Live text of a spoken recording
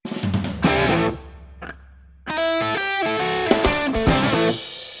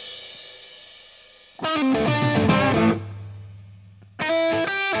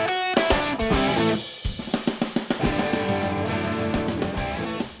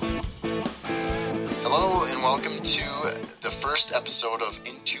Hello and welcome to the first episode of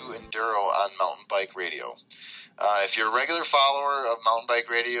Into Enduro on Mountain Bike Radio. If you're a regular follower of Mountain Bike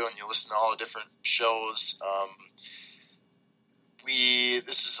Radio and you listen to all the different shows, this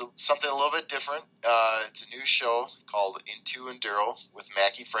is something a little bit different. It's a new show called Into Enduro with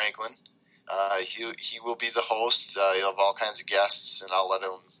Macky Franklin. He will be the host. He'll have all kinds of guests, and I'll let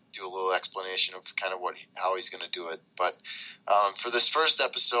him do a little explanation of kind of how he's going to do it. But for this first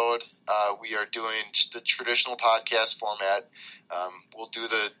episode, we are doing just the traditional podcast format. We'll do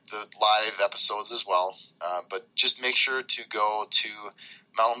the live episodes as well. But just make sure to go to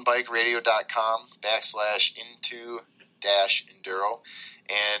mountainbikeradio.com/into-enduro,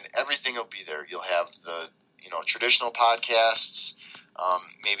 and everything will be there. You'll have the traditional podcasts,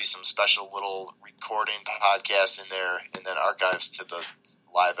 maybe some special little recording podcasts in there, and then archives to the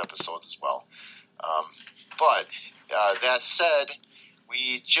live episodes as well. But that said,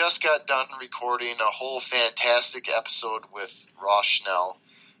 we just got done recording a whole fantastic episode with Schnell,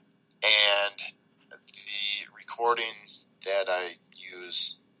 and the recording that I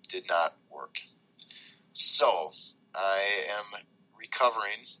used did not work. So I am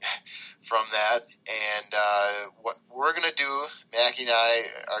recovering from that, and what we're going to do, Macky and I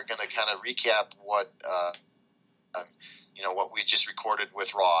are going to kind of recap what we just recorded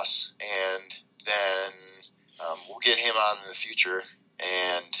with Ross, and then we'll get him on in the future,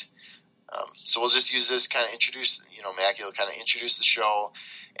 and so we'll just use this kind of introduce, Macky will kind of introduce the show,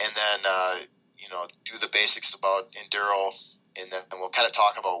 and then do the basics about enduro, and then we'll kind of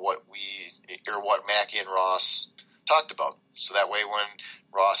talk about what Macky and Ross talked about, so that way when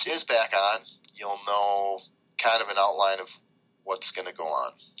Ross is back on, you'll know kind of an outline of what's going to go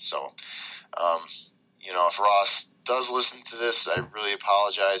on. So if Ross does listen to this, I really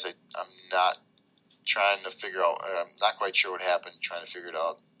apologize. I'm not trying to figure out, I'm not quite sure what happened, trying to figure it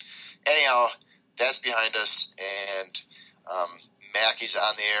out. Anyhow, that's behind us, and Macky's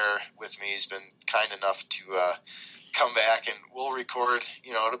on the air with me. He's been kind enough to come back, and we'll record.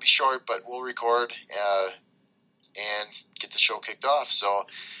 It'll be short, but we'll record and get the show kicked off. So,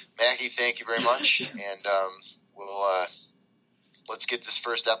 Macky, thank you very much, and let's get this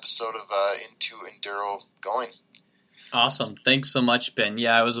first episode of Into Enduro going. Awesome. Thanks so much, Ben.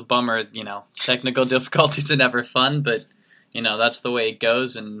 Yeah, it was a bummer. Technical difficulties are never fun, but, that's the way it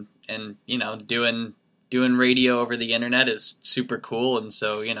goes. And doing radio over the internet is super cool. And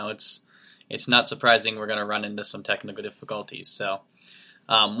so, it's not surprising we're going to run into some technical difficulties. So,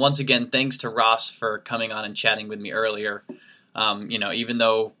 once again, thanks to Ross for coming on and chatting with me earlier. Even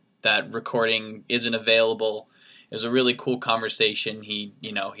though that recording isn't available, it was a really cool conversation. He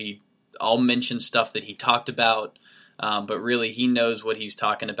all mentioned stuff that he talked about. But really, he knows what he's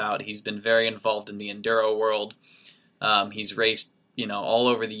talking about. He's been very involved in the enduro world. He's raced, all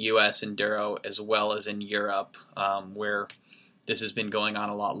over the U.S. enduro as well as in Europe, where this has been going on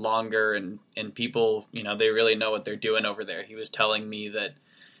a lot longer. And people, they really know what they're doing over there. He was telling me that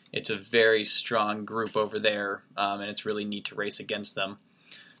it's a very strong group over there, and it's really neat to race against them.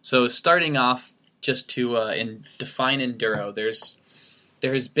 So starting off, just to define enduro, there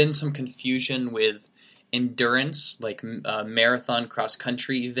has been some confusion with endurance, like marathon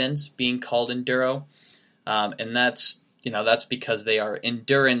cross-country events being called enduro, and that's because they are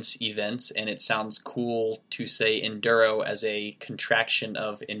endurance events, and it sounds cool to say enduro as a contraction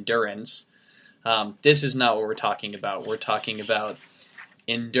of endurance. This is not what we're talking about. We're talking about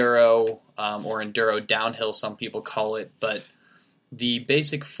enduro, or enduro downhill, some people call it, but the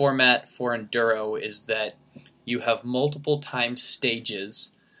basic format for enduro is that you have multiple time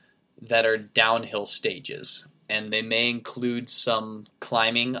stages that are downhill stages, and they may include some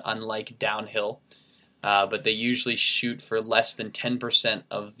climbing, unlike downhill, but they usually shoot for less than 10%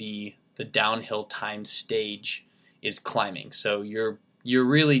 of the downhill time stage is climbing. So you're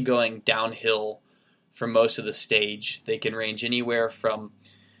really going downhill for most of the stage. They can range anywhere from,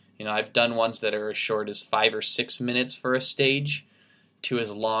 I've done ones that are as short as 5 or 6 minutes for a stage to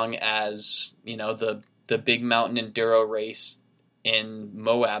as long as, the big mountain enduro race in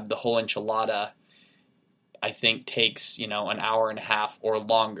Moab, the whole enchilada, I think takes, an hour and a half or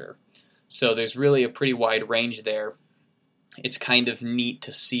longer. So there's really a pretty wide range there. It's kind of neat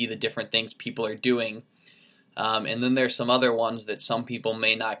to see the different things people are doing. And then there's some other ones that some people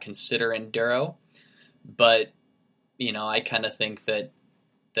may not consider enduro, but, I kind of think that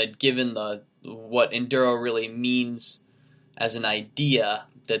given what enduro really means as an idea,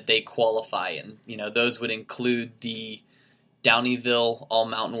 that they qualify. And, those would include the Downieville All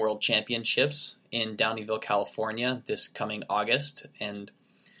Mountain World Championships in Downieville, California this coming August. And,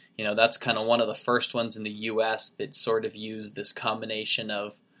 that's kind of one of the first ones in the U.S. that sort of used this combination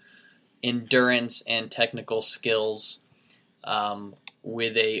of endurance and technical skills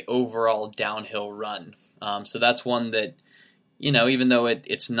with a overall downhill run. So that's one that, even though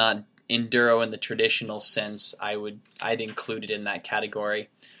it's not enduro in the traditional sense, I'd include it in that category.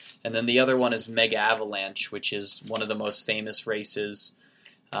 And then the other one is Mega Avalanche, which is one of the most famous races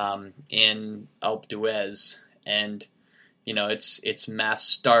in Alpe d'Huez. And, it's mass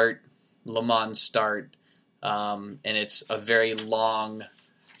start, Le Mans start, and it's a very long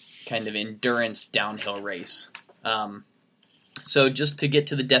kind of endurance downhill race. So just to get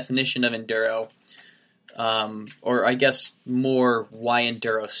to the definition of enduro, or I guess more why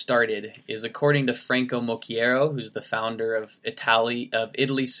enduro started, is according to Franco Mocchiero, who's the founder of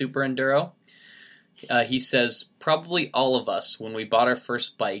Italy Super Enduro. He says, probably all of us, when we bought our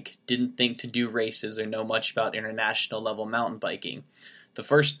first bike, didn't think to do races or know much about international level mountain biking. The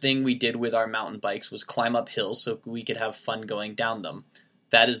first thing we did with our mountain bikes was climb up hills so we could have fun going down them.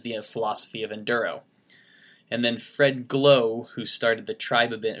 That is the philosophy of enduro. And then Fred Glow, who started the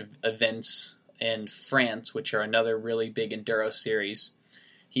Tribe events in France, which are another really big enduro series,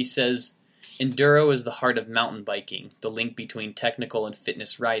 he says, enduro is the heart of mountain biking, the link between technical and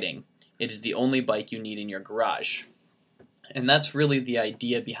fitness riding. It is the only bike you need in your garage. And that's really the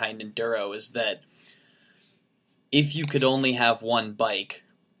idea behind enduro, is that if you could only have one bike,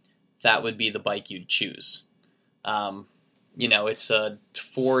 that would be the bike you'd choose. It's a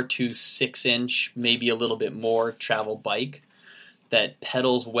 4 to 6 inch, maybe a little bit more travel bike that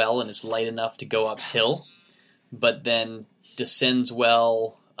pedals well and is light enough to go uphill, but then descends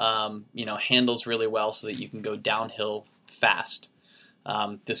well, handles really well so that you can go downhill fast.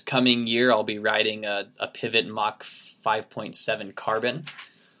 This coming year, I'll be riding a Pivot Mach 5.7 Carbon.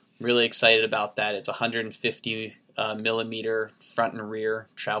 Really excited about that. It's a 150 millimeter front and rear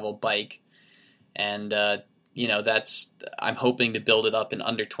travel bike, and I'm hoping to build it up in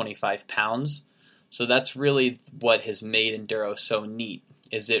under 25 pounds. So that's really what has made enduro so neat,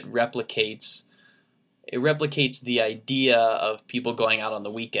 is it replicates the idea of people going out on the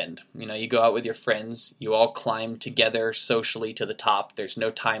weekend. You go out with your friends, you all climb together socially to the top. There's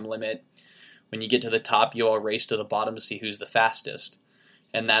no time limit. When you get to the top, you all race to the bottom to see who's the fastest.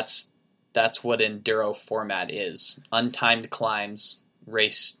 And that's what enduro format is. Untimed climbs,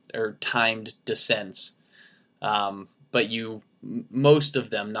 race, or timed descents. But most of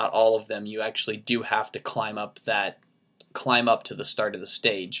them, not all of them, you actually do have to climb up to the start of the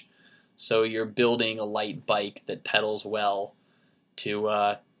stage. So you're building a light bike that pedals well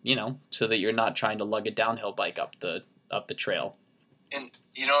to, so that you're not trying to lug a downhill bike up the trail. And,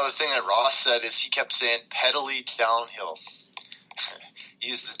 the thing that Ross said is he kept saying pedally downhill. He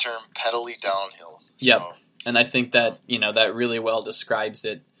used the term pedally downhill. So. Yep. And I think that, that really well describes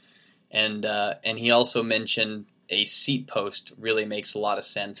it. And he also mentioned a seat post really makes a lot of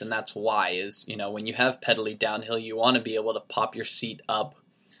sense. And that's why is, when you have pedally downhill, you want to be able to pop your seat up,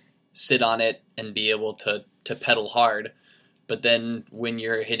 sit on it, and be able to pedal hard. But then when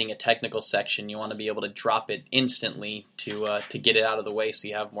you're hitting a technical section, you want to be able to drop it instantly to get it out of the way so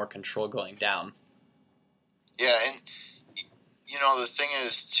you have more control going down. Yeah, and the thing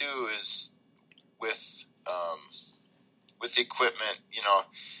is too is with the equipment,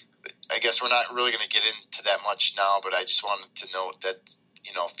 I guess we're not really going to get into that much now, but I just wanted to note that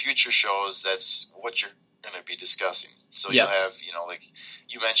future shows, that's what you're going to be discussing. So Yep. You'll have, like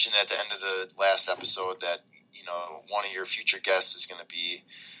you mentioned at the end of the last episode that, one of your future guests is going to be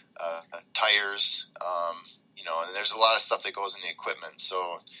tires, and there's a lot of stuff that goes in the equipment.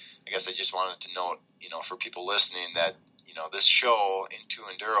 So I guess I just wanted to note, for people listening that, this show, Into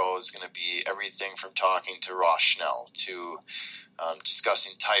Enduro, is going to be everything from talking to Ross Schnell to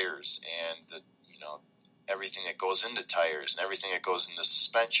discussing tires and everything that goes into tires and everything that goes into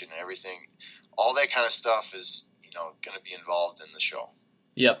suspension and everything. All that kind of stuff is going to be involved in the show.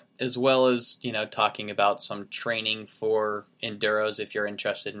 Yep, as well as, talking about some training for enduros if you're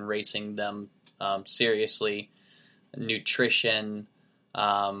interested in racing them seriously, nutrition,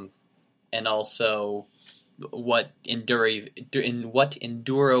 and also what enduro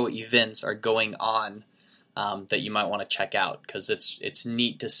events are going on that you might want to check out, because it's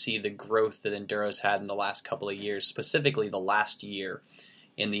neat to see the growth that enduro's had in the last couple of years, specifically the last year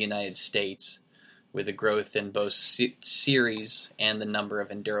in the United States, with the growth in both series and the number of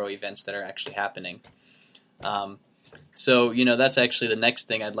enduro events that are actually happening. So that's actually the next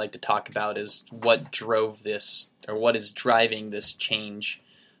thing I'd like to talk about, is what drove this, or what is driving this change.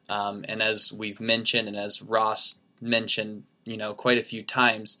 And as we've mentioned, and as Ross mentioned, quite a few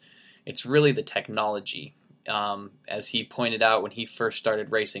times, it's really the technology. As he pointed out when he first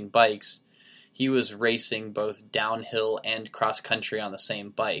started racing bikes, he was racing both downhill and cross country on the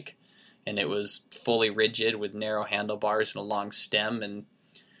same bike. and it was fully rigid with narrow handlebars and a long stem, and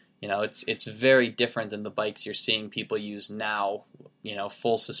it's very different than the bikes you're seeing people use now.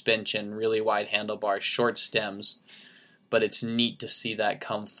 Full suspension, really wide handlebars, short stems. But it's neat to see that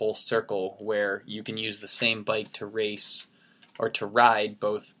come full circle, where you can use the same bike to race or to ride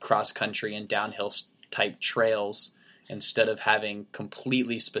both cross-country and downhill type trails, instead of having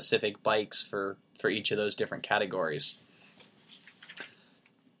completely specific bikes for each of those different categories.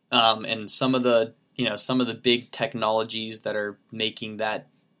 And some of the big technologies that are making that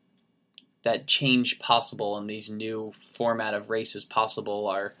change possible and these new format of races possible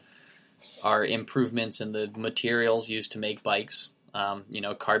are improvements in the materials used to make bikes.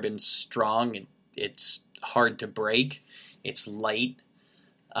 Carbon's strong, it's hard to break, it's light.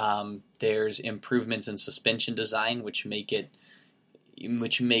 There's improvements in suspension design, which makes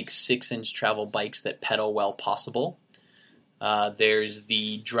 6-inch travel bikes that pedal well possible. There's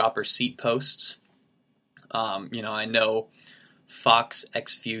the dropper seat posts. I know Fox,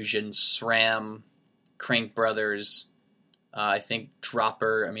 X-Fusion, SRAM, Crank Brothers, I think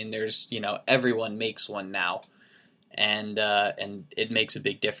Dropper. I mean, there's everyone makes one now, and it makes a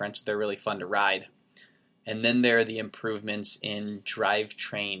big difference. They're really fun to ride. And then there are the improvements in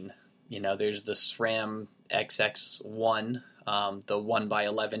drivetrain. There's the SRAM XX1, the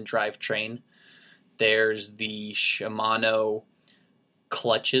 1x11 drivetrain. There's the Shimano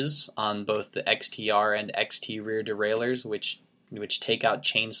clutches on both the XTR and XT rear derailleurs, which take out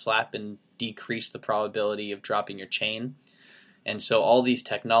chain slap and decrease the probability of dropping your chain. And so all these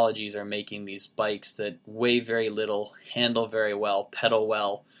technologies are making these bikes that weigh very little, handle very well, pedal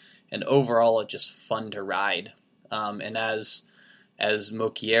well, and overall are just fun to ride. And as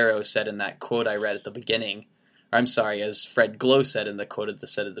Mochiero said in that quote I read at the beginning, as Fred Glow said in the quote at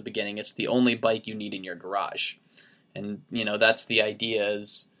the beginning, it's the only bike you need in your garage. And, that's the idea,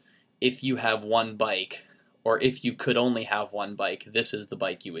 is if you have one bike, or if you could only have one bike, this is the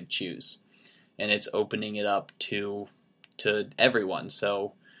bike you would choose. And it's opening it up to everyone.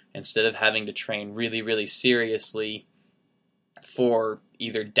 So instead of having to train really, really seriously for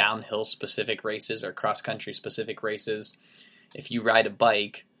either downhill specific races or cross-country specific races, if you ride a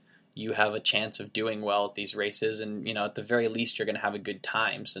bike, you have a chance of doing well at these races, and at the very least you're going to have a good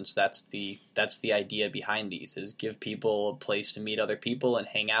time, since that's the idea behind these, is give people a place to meet other people and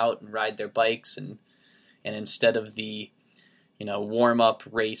hang out and ride their bikes, and instead of the warm-up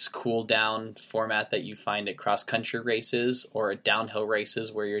race, cool-down format that you find at cross-country races or at downhill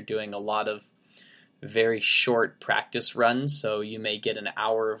races, where you're doing a lot of very short practice runs. So you may get an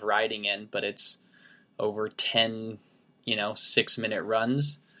hour of riding in, but it's over 10, 6-minute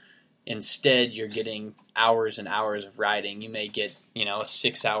runs. Instead, you're getting hours and hours of riding. You may get, a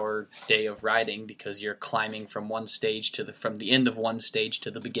 6-hour day of riding, because you're climbing from one stage from the end of one stage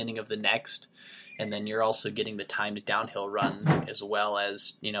to the beginning of the next. And then you're also getting the time to downhill run, as well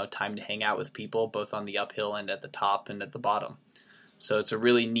as, time to hang out with people, both on the uphill and at the top and at the bottom. So it's a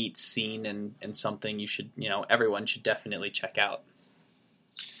really neat scene, and something everyone should definitely check out.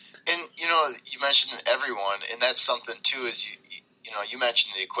 And, you mentioned everyone, and that's something too, is you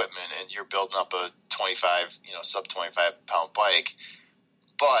mentioned the equipment, and you're building up a 25, sub 25 pound bike,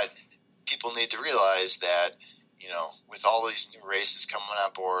 but people need to realize that, with all these new races coming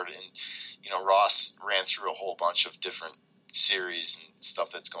on board, and, Ross ran through a whole bunch of different series and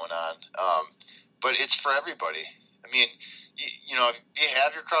stuff that's going on. But it's for everybody. I mean, if you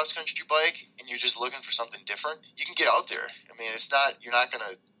have your cross country bike and you're just looking for something different, you can get out there. I mean, you're not going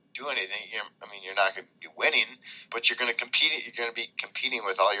to do anything. You're not going to be winning, but you're going to compete. You're going to be competing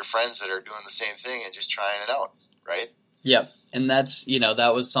with all your friends that are doing the same thing and just trying it out, right? Yep. And that's,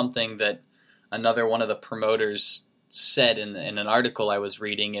 that was something that another one of the promoters said in an article I was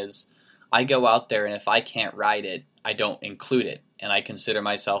reading, is I go out there, and if I can't ride it, I don't include it, and I consider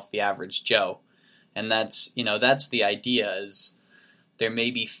myself the average Joe. And that's the idea, is there may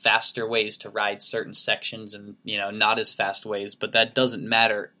be faster ways to ride certain sections and, not as fast ways, but that doesn't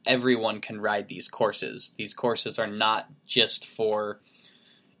matter. Everyone can ride these courses. These courses are not just for,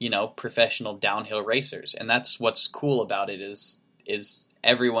 professional downhill racers. And that's what's cool about it, is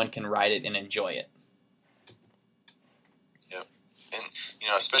everyone can ride it and enjoy it. Yep. And,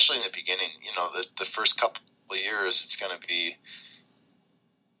 especially in the beginning, the first couple of years, it's going to be,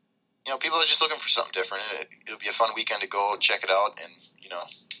 people are just looking for something different. It'll be a fun weekend to go check it out and,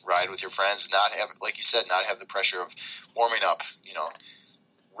 ride with your friends, not have, like you said, not have the pressure of warming up,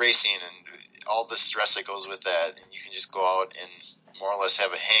 racing and all the stress that goes with that. And you can just go out and more or less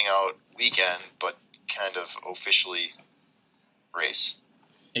have a hangout weekend, but kind of officially race.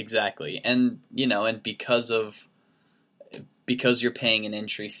 Exactly. And, and because because you're paying an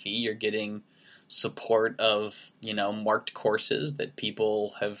entry fee, you're getting support of, marked courses that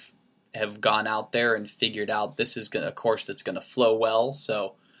people have gone out there and figured out this is a course that's going to flow well.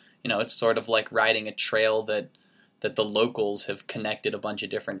 So, it's sort of like riding a trail that the locals have connected a bunch of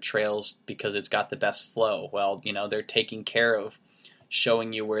different trails because it's got the best flow. Well, they're taking care of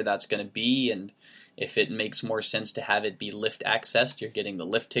showing you where that's going to be, and if it makes more sense to have it be lift accessed, you're getting the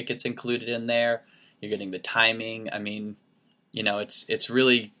lift tickets included in there. You're getting the timing. I mean, it's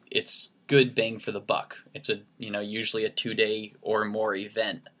good bang for the buck. It's usually a 2-day or more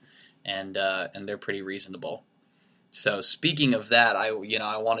event, and they're pretty reasonable. So speaking of that, I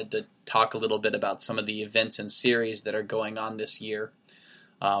wanted to talk a little bit about some of the events and series that are going on this year.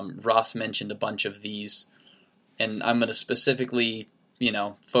 Ross mentioned a bunch of these, and I'm going to specifically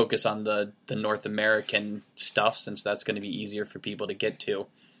focus on the North American stuff since that's going to be easier for people to get to.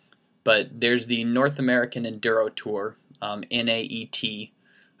 But there's the North American Enduro Tour, NAET.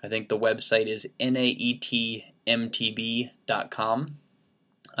 I think the website is naetmtb.com.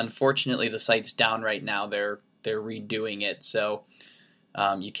 Unfortunately, the site's down right now. They're redoing it, so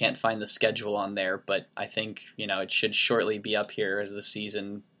you can't find the schedule on there. But I think it should shortly be up here as the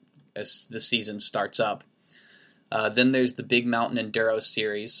season starts up. Then there's the Big Mountain Enduro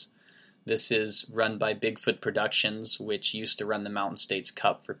Series. This is run by Bigfoot Productions, which used to run the Mountain States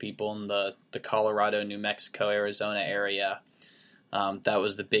Cup for people in the Colorado, New Mexico, Arizona area. That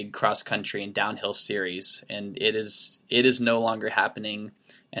was the big cross-country and downhill series, and it is no longer happening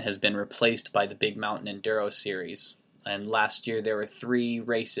and has been replaced by the Big Mountain Enduro Series. And last year there were 3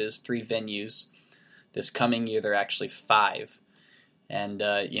 races, 3 venues. This coming year there are actually 5, and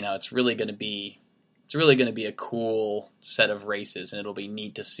it's really going to be a cool set of races, and it'll be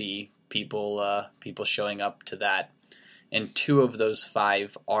neat to see people showing up to that. And 2 of those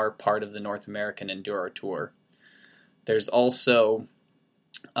 5 are part of the North American Enduro Tour. There's also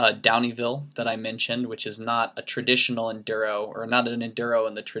Downeyville that I mentioned, which is not a traditional enduro, or not an enduro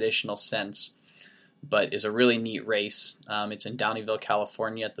in the traditional sense, but is a really neat race. It's in Downeyville,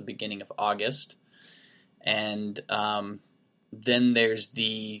 California at the beginning of August. And then there's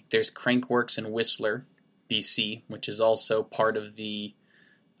Crankworks in Whistler, BC, which is also part of the,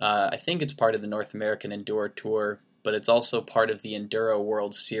 I think it's part of the North American Enduro Tour, but it's also part of the Enduro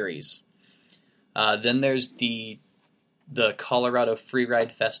World Series. Then there's the Colorado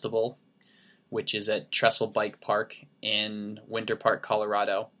Freeride Festival, which is at Trestle Bike Park in Winter Park,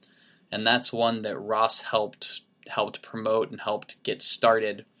 Colorado. And that's one that Ross helped promote and helped get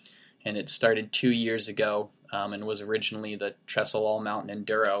started. And it started 2 years ago and was originally the Trestle All Mountain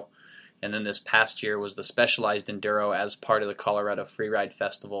Enduro. And then this past year was the Specialized Enduro as part of the Colorado Freeride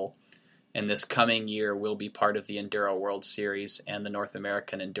Festival. And this coming year will be part of the Enduro World Series and the North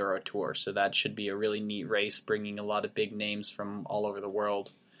American Enduro Tour. So that should be a really neat race, bringing a lot of big names from all over the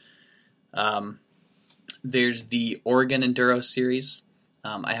world. There's the Oregon Enduro Series.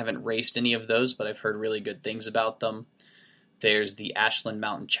 I haven't raced any of those, but I've heard really good things about them. There's the Ashland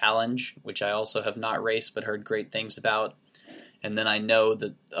Mountain Challenge, which I also have not raced but heard great things about. And then I know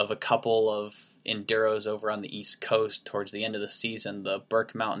that of a couple of enduros over on the East Coast towards the end of the season, the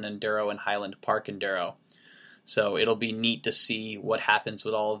Burke Mountain Enduro and Highland Park Enduro. So it'll be neat to see what happens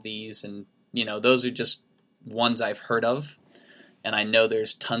with all of these. And, those are just ones I've heard of. And I know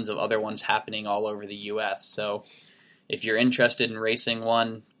there's tons of other ones happening all over the U.S. So if you're interested in racing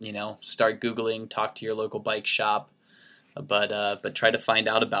one, start Googling, talk to your local bike shop, but try to find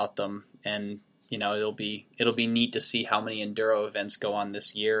out about them. And it'll be neat to see how many enduro events go on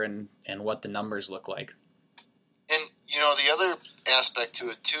this year and what the numbers look like. And the other aspect to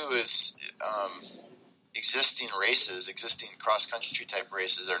it too is existing cross country type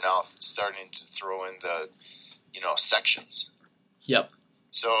races are now starting to throw in the sections. Yep.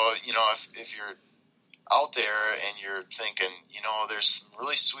 So if you're out there and you're thinking, there's some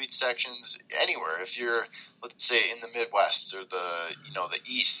really sweet sections anywhere. If you're, let's say, in the Midwest or the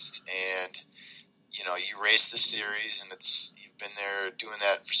East, and you race the series, and you've been there doing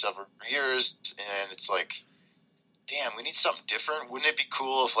that for several years, and it's like, damn, we need something different. Wouldn't it be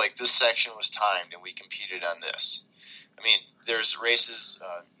cool if this section was timed and we competed on this? I mean, there's races.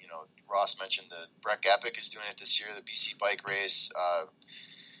 Ross mentioned the Breck Epic is doing it this year. The BC Bike Race,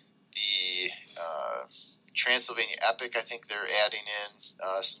 the Transylvania Epic. I think they're adding in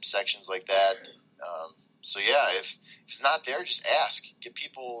some sections like that. So yeah, if it's not there, just ask. Get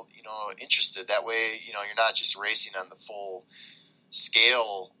people, interested. That way, you're not just racing on the full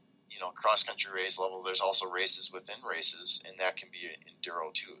scale, cross-country race level. There's also races within races, and that can be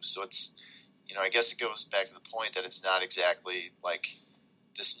enduro too. So it's, I guess it goes back to the point that it's not exactly like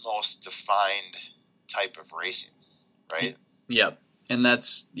this most defined type of racing, right? Yep. And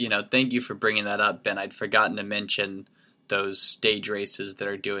that's, thank you for bringing that up, Ben. I'd forgotten to mention those stage races that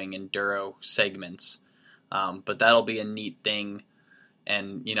are doing enduro segments. But that'll be a neat thing.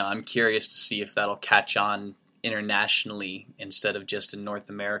 And, I'm curious to see if that'll catch on internationally instead of just in North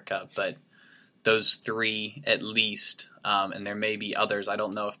America. But those three at least, and there may be others. I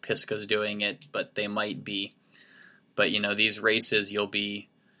don't know if Pisca's doing it, but they might be. But, these races you'll be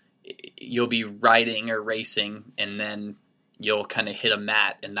riding or racing, and then you'll kind of hit a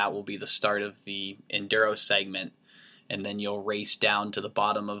mat, and that will be the start of the enduro segment. And then you'll race down to the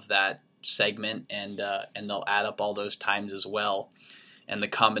bottom of that segment, and they'll add up all those times as well. And the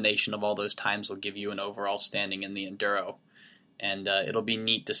combination of all those times will give you an overall standing in the enduro. And it'll be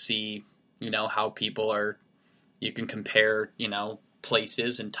neat to see, how people are. You can compare,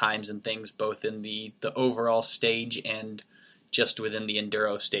 places and times and things both in the overall stage and just within the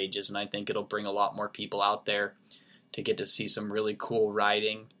enduro stages. And I think it'll bring a lot more people out there to get to see some really cool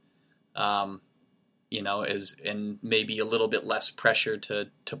riding. And maybe a little bit less pressure to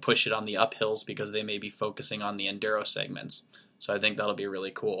push it on the uphills because they may be focusing on the enduro segments. So I think that'll be really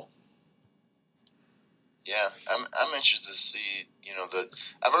cool. Yeah, I'm interested to see,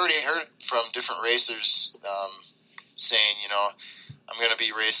 I've already heard from different racers saying, I'm going to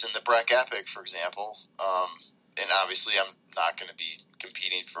be racing the Breck Epic, for example, and obviously I'm not going to be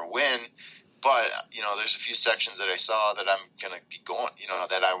competing for a win, but, there's a few sections that I saw that I'm going to be going,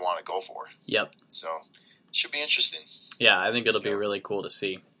 that I want to go for. Yep. So, it should be interesting. Yeah, I think it'll be really cool to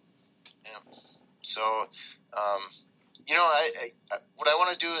see. Yeah. So, what I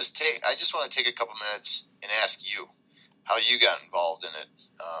want to do is I just want to take a couple minutes and ask you how you got involved in it.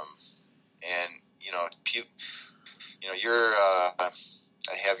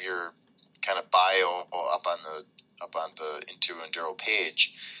 I have your kind of bio up on the Into Enduro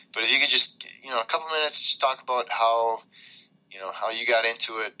page, but if you could just, a couple minutes, just talk about how you got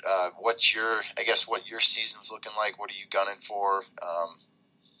into it, what your season's looking like, what are you gunning for,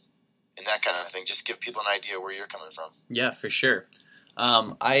 and that kind of thing. Just give people an idea where you're coming from. Yeah, for sure.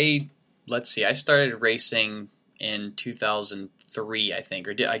 I started racing in 2003, I think,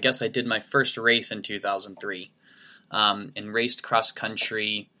 I guess I did my first race in 2003, and raced cross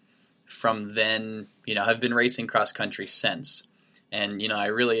country from then. I've been racing cross country since, and I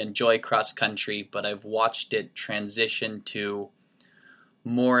really enjoy cross country, but I've watched it transition to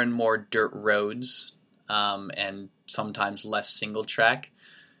more and more dirt roads, and sometimes less single track.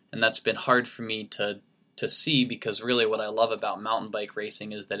 And that's been hard for me to see, because really what I love about mountain bike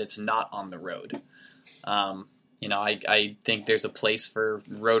racing is that it's not on the road. I think there's a place for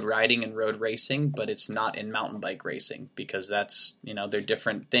road riding and road racing, but it's not in mountain bike racing, because that's, they're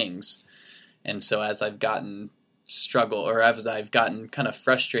different things. And so as I've gotten kind of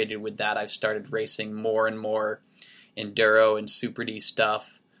frustrated with that, I've started racing more and more enduro and Super D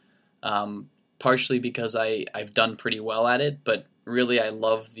stuff, partially because I've done pretty well at it, but really I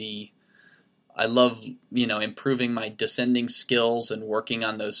love improving my descending skills and working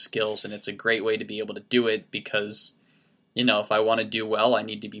on those skills, and it's a great way to be able to do it because, if I want to do well, I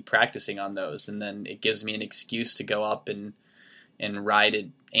need to be practicing on those, and then it gives me an excuse to go up and ride at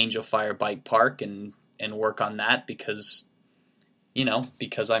Angel Fire Bike Park and work on that because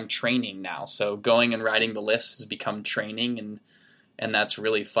I'm training now. So going and riding the lifts has become training, and that's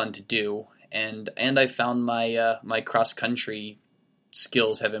really fun to do. And I found my cross country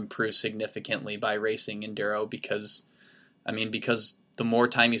skills have improved significantly by racing enduro because the more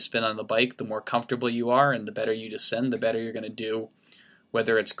time you spend on the bike, the more comfortable you are, and the better you descend, the better you're going to do,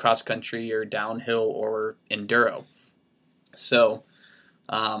 whether it's cross country or downhill or enduro. So,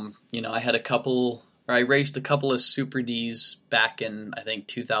 I raced a couple of Super Ds back in, I think,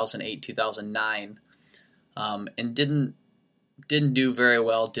 2008, 2009, and didn't do very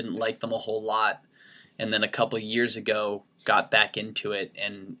well, didn't like them a whole lot. And then a couple of years ago, got back into it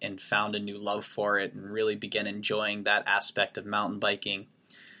and found a new love for it and really began enjoying that aspect of mountain biking.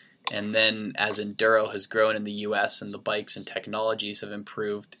 And then as enduro has grown in the US and the bikes and technologies have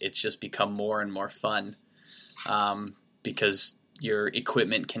improved, it's just become more and more fun, because your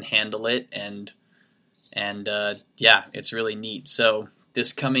equipment can handle it, and it's really neat. So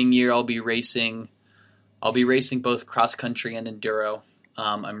this coming year I'll be racing both cross country and enduro.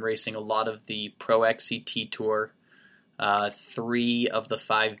 I'm racing a lot of the Pro XCT Tour, 3 of the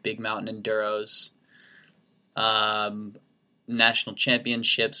 5 big mountain enduros, national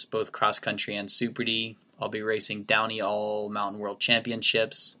championships, both cross country and Super D. I'll be racing Downey All Mountain World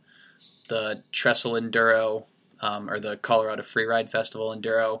Championships, the Trestle Enduro, or the Colorado Freeride Festival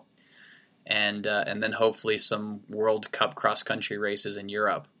Enduro, and then hopefully some World Cup cross country races in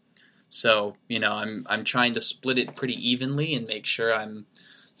Europe. So, I'm trying to split it pretty evenly and make sure I'm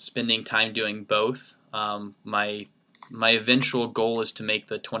spending time doing both. My eventual goal is to make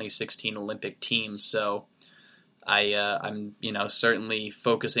the 2016 Olympic team, so I'm certainly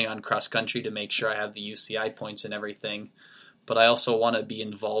focusing on cross country to make sure I have the UCI points and everything. But I also want to be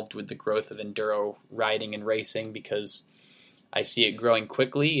involved with the growth of enduro riding and racing because I see it growing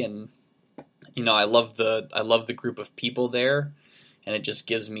quickly, and I love the group of people there, and it just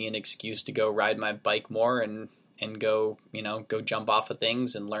gives me an excuse to go ride my bike more and go jump off of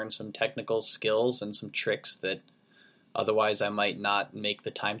things and learn some technical skills and some tricks that otherwise I might not make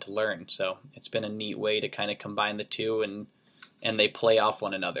the time to learn. So it's been a neat way to kind of combine the two, and they play off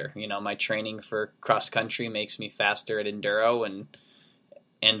one another. My training for cross country makes me faster at enduro,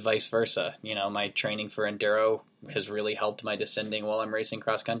 and vice versa. My training for enduro has really helped my descending while I'm racing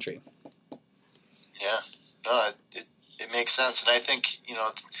cross country. Yeah, no, it makes sense, and I think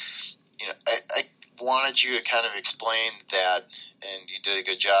I wanted you to kind of explain that, and you did a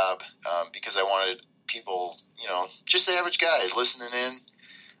good job because I wanted people, just the average guy listening in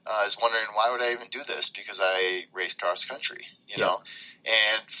is wondering, why would I even do this? Because I race cross country, and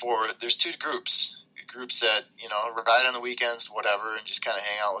there's two groups that, ride on the weekends, whatever, and just kind of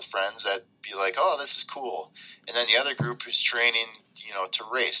hang out with friends that be like, oh, this is cool. And then the other group who's training, to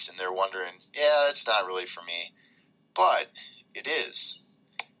race, and they're wondering, yeah, it's not really for me. But it is.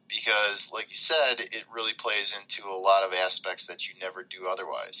 Because, like you said, it really plays into a lot of aspects that you never do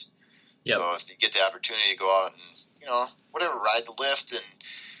otherwise. Yep. So if you get the opportunity to go out and, whatever, ride the lift and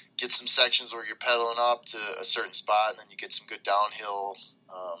get some sections where you're pedaling up to a certain spot, and then you get some good downhill,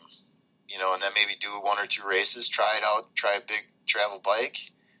 and then maybe do one or two races, try it out, try a big travel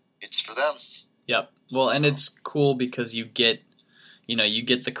bike, it's for them. Yep. Well, and it's cool because you get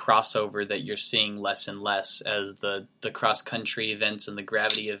the crossover that you're seeing less and less as the cross-country events and the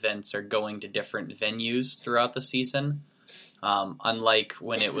gravity events are going to different venues throughout the season. Unlike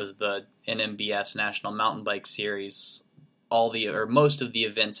when it was the NMBS National Mountain Bike Series, most of the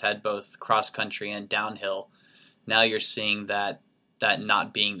events had both cross-country and downhill. Now you're seeing that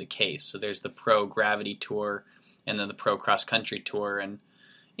not being the case. So there's the Pro Gravity Tour and then the Pro Cross-Country Tour. And,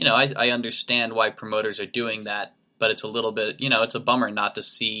 I understand why promoters are doing that, but it's a little bit, it's a bummer not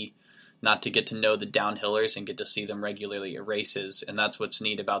to get to know the downhillers and get to see them regularly at races. And that's what's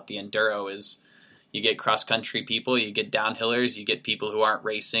neat about the enduro is you get cross-country people, you get downhillers, you get people who aren't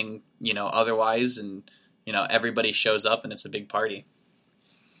racing, otherwise, and, everybody shows up and it's a big party.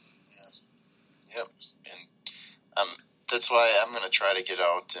 Yeah. Yep. And that's why I'm going to try to get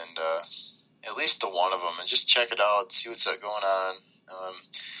out and at least the one of them and just check it out, see what's going on.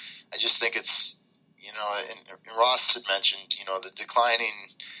 I just think it's, and Ross had mentioned, the declining,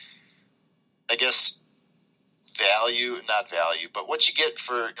 I guess, not value, but what you get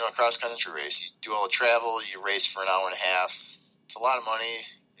for, a cross-country race. You do all the travel, you race for an hour and a half. It's a lot of money,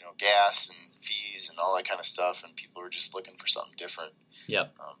 gas and fees and all that kind of stuff, and people are just looking for something different.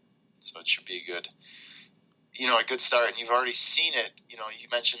 Yep. So it should be a good start, and you've already seen it. You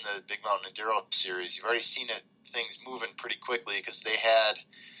mentioned the Big Mountain Enduro series. You've already seen it, things moving pretty quickly because they had,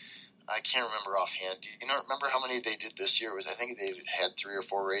 I can't remember offhand. Do you remember how many they did this year? I think they had 3 or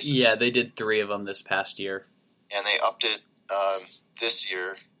 4 races. Yeah, they did 3 of them this past year. And they upped it this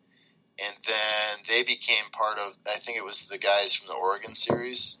year, and then they became part of, I think it was the guys from the Oregon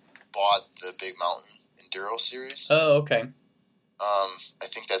series bought the Big Mountain Enduro series. Oh, okay. I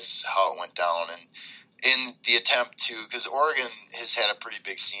think that's how it went down, and in the attempt to, because Oregon has had a pretty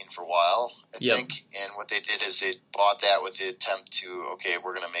big scene for a while, I think, and what they did is they bought that with the attempt to, okay,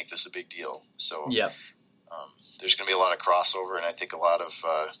 we're going to make this a big deal. So there's going to be a lot of crossover, and I think a lot of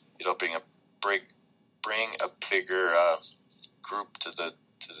it'll bring a bigger group to the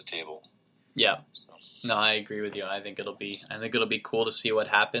table. Yeah. So. No, I agree with you. I think it'll be cool to see what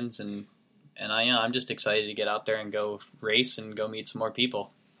happens, and I'm just excited to get out there and go race and go meet some more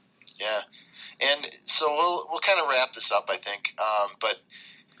people. Yeah, and so we'll kind of wrap this up, I think. But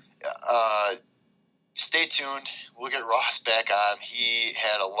stay tuned. We'll get Ross back on. He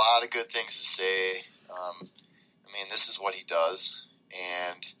had a lot of good things to say. This is what he does,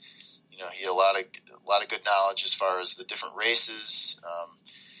 and he had a lot of good knowledge as far as the different races.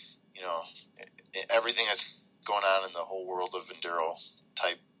 Everything that's going on in the whole world of enduro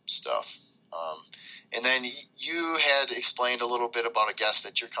type stuff. And then you had explained a little bit about a guest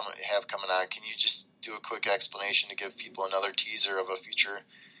that you're coming on. Can you just do a quick explanation to give people another teaser of a future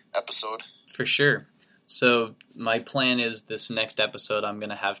episode? For sure. So my plan is this next episode I'm going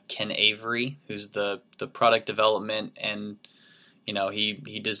to have Ken Avery, who's the product development, and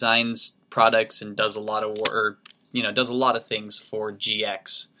he designs products and does a lot of work, does a lot of things for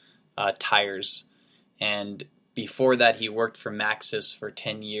GX. tires. And before that, he worked for Maxxis for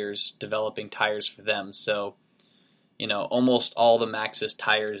 10 years developing tires for them. So, almost all the Maxxis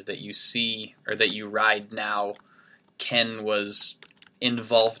tires that you see or that you ride now, Ken was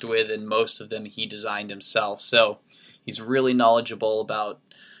involved with, and most of them he designed himself. So he's really knowledgeable about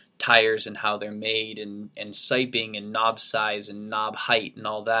tires and how they're made and siping and knob size and knob height and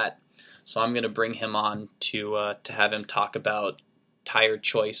all that. So I'm going to bring him on to have him talk about tire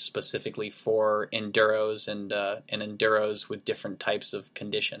choice specifically for enduros and enduros with different types of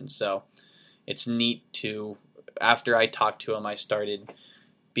conditions. So it's neat to, after I talked to him, I started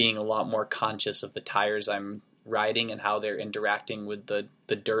being a lot more conscious of the tires I'm riding and how they're interacting with the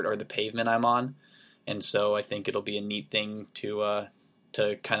dirt or the pavement I'm on. And so I think it'll be a neat thing to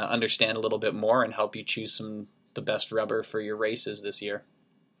kind of understand a little bit more and help you choose the best rubber for your races this year.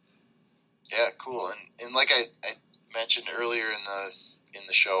 Yeah, cool. And like I mentioned earlier in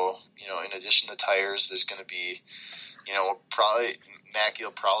the show, in addition to tires, there's going to be, probably Macky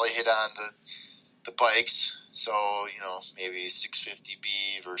will probably hit on the bikes. So, maybe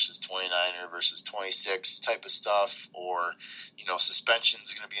 650B versus 29er versus 26 type of stuff, or, suspension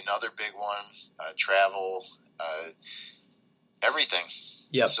is going to be another big one, travel, everything.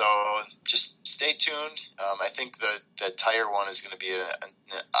 Yep. So just stay tuned. I think the tire one is going to be an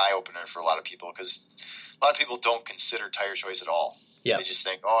eye-opener for a lot of people, because a lot of people don't consider tire choice at all. Yep. They just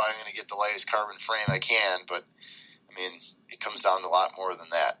think, I'm going to get the lightest carbon frame I can, but, it comes down to a lot more than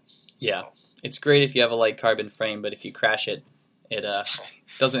that. Yeah. So. It's great if you have a light carbon frame, but if you crash it,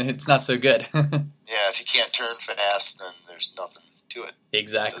 it's not so good. Yeah, if you can't turn fast, then there's nothing to it.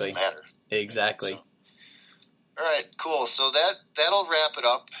 Exactly. It doesn't matter. Exactly. So, all right, cool. So that'll wrap it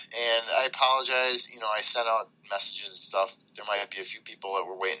up, and I apologize. I sent out messages and stuff. There might be a few people that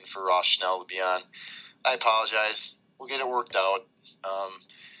were waiting for Ross Schnell to be on. I apologize. We'll get it worked out,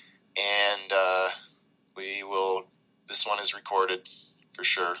 and we will. This one is recorded for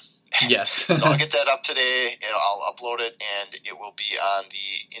sure. Yes. So I'll get that up today, and I'll upload it, and it will be on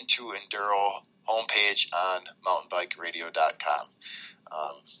the Into Enduro homepage on mountainbikeradio.com.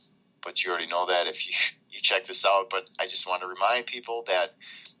 But you already know that if you check this out. But I just want to remind people that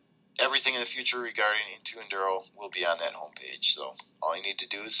everything in the future regarding Into Enduro will be on that homepage. So all you need to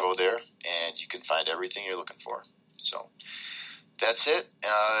do is go there, and you can find everything you're looking for. So that's it.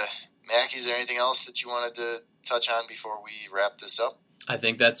 Macky, is there anything else that you wanted to touch on before we wrap this up? I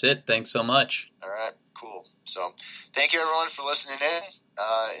think that's it. Thanks so much. All right, cool. So thank you, everyone, for listening in.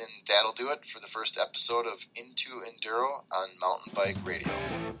 And that'll do it for the first episode of Into Enduro on Mountain Bike Radio.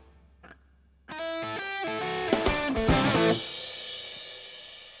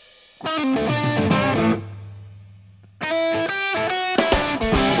 Thank you.